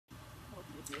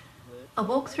A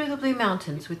walk through the Blue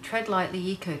Mountains with Tread Lightly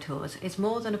Eco Tours is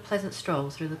more than a pleasant stroll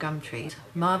through the gum trees,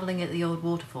 marvelling at the old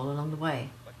waterfall along the way.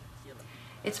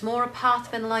 It's more a path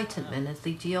of enlightenment as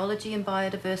the geology and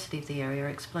biodiversity of the area are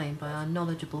explained by our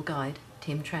knowledgeable guide,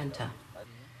 Tim Tranter.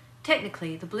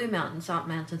 Technically, the Blue Mountains aren't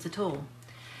mountains at all.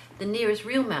 The nearest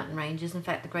real mountain range is in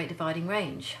fact the Great Dividing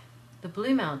Range. The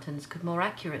Blue Mountains could more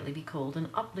accurately be called an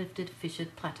uplifted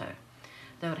fissured plateau,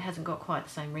 though it hasn't got quite the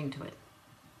same ring to it.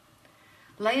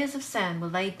 Layers of sand were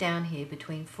laid down here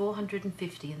between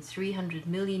 450 and 300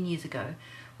 million years ago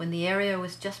when the area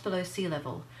was just below sea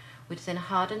level, which then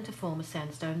hardened to form a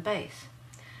sandstone base.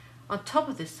 On top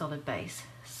of this solid base,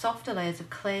 softer layers of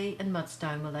clay and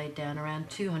mudstone were laid down around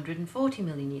 240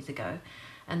 million years ago,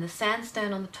 and the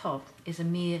sandstone on the top is a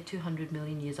mere 200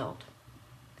 million years old.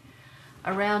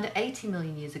 Around 80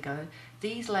 million years ago,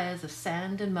 these layers of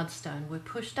sand and mudstone were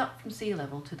pushed up from sea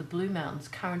level to the Blue Mountains'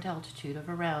 current altitude of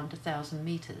around 1,000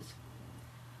 meters.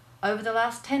 Over the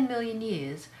last 10 million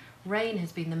years, rain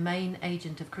has been the main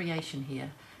agent of creation here,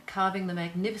 carving the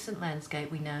magnificent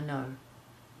landscape we now know.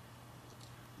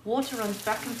 Water runs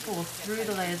back and forth through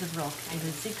the layers of rock in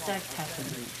a zigzag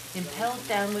pattern, impelled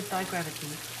downward by gravity,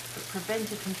 but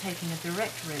prevented from taking a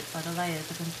direct route by the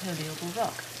layers of impermeable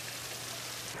rock.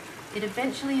 It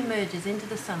eventually emerges into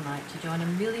the sunlight to join a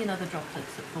million other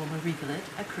droplets that form a rivulet,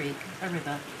 a creek, a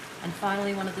river, and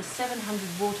finally one of the 700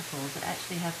 waterfalls that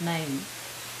actually have names,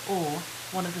 or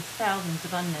one of the thousands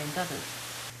of unnamed others.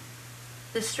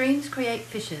 The streams create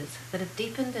fissures that have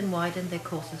deepened and widened their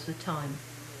courses with time.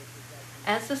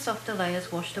 As the softer layers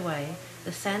washed away,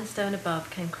 the sandstone above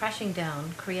came crashing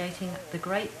down, creating the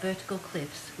great vertical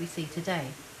cliffs we see today.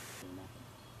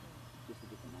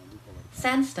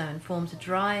 Sandstone forms a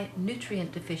dry,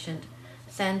 nutrient-deficient,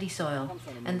 sandy soil,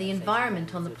 and the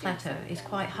environment on the plateau is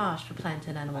quite harsh for plant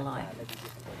and animal life.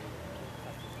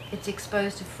 It's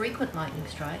exposed to frequent lightning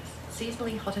strikes,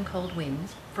 seasonally hot and cold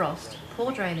winds, frost,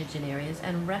 poor drainage in areas,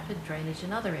 and rapid drainage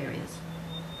in other areas.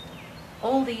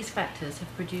 All these factors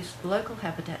have produced local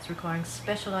habitats requiring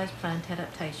specialised plant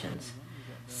adaptations,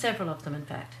 several of them in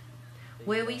fact.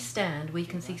 Where we stand, we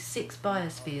can see 6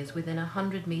 biospheres within a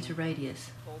 100-metre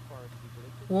radius.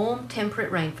 Warm,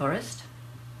 temperate rainforest,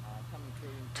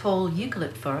 tall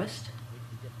eucalypt forest,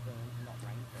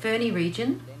 ferny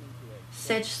region,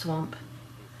 sedge swamp,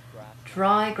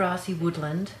 dry grassy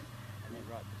woodland,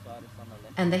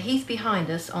 and the heath behind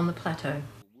us on the plateau.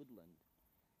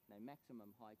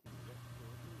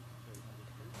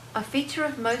 A feature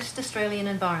of most Australian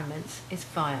environments is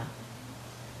fire,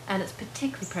 and it's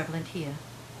particularly prevalent here.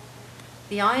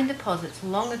 The iron deposits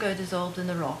long ago dissolved in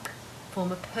the rock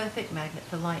form a perfect magnet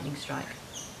for lightning strike.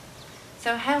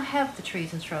 So how have the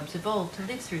trees and shrubs evolved to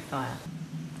live through fire?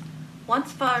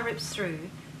 Once fire rips through,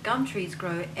 gum trees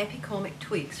grow epicormic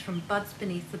twigs from buds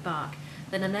beneath the bark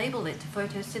that enable it to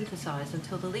photosynthesize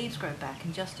until the leaves grow back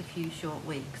in just a few short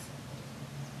weeks.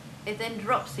 It then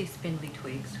drops these spindly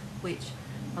twigs, which,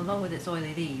 along with its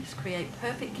oily leaves, create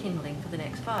perfect kindling for the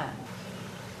next fire.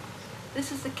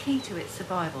 This is the key to its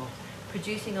survival,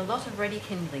 producing a lot of ready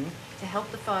kindling to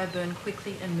help the fire burn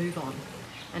quickly and move on,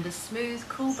 and a smooth,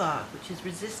 cool bark which is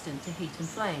resistant to heat and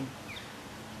flame.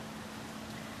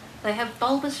 They have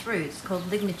bulbous roots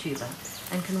called lignituba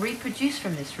and can reproduce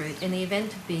from this root in the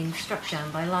event of being struck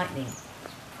down by lightning.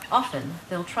 Often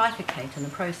they'll trifurcate in the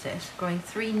process, growing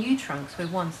 3 new trunks where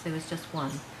once there was just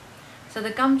one. So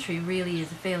the gum tree really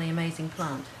is a fairly amazing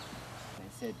plant.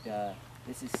 They said,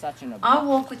 this is such an Our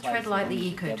walk with Tread Lightly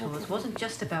Eco Tours wasn't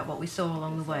just about what we saw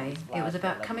along the way. It was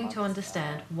about coming to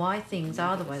understand why things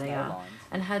are the way they are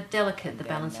and how delicate the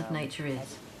balance of nature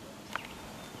is.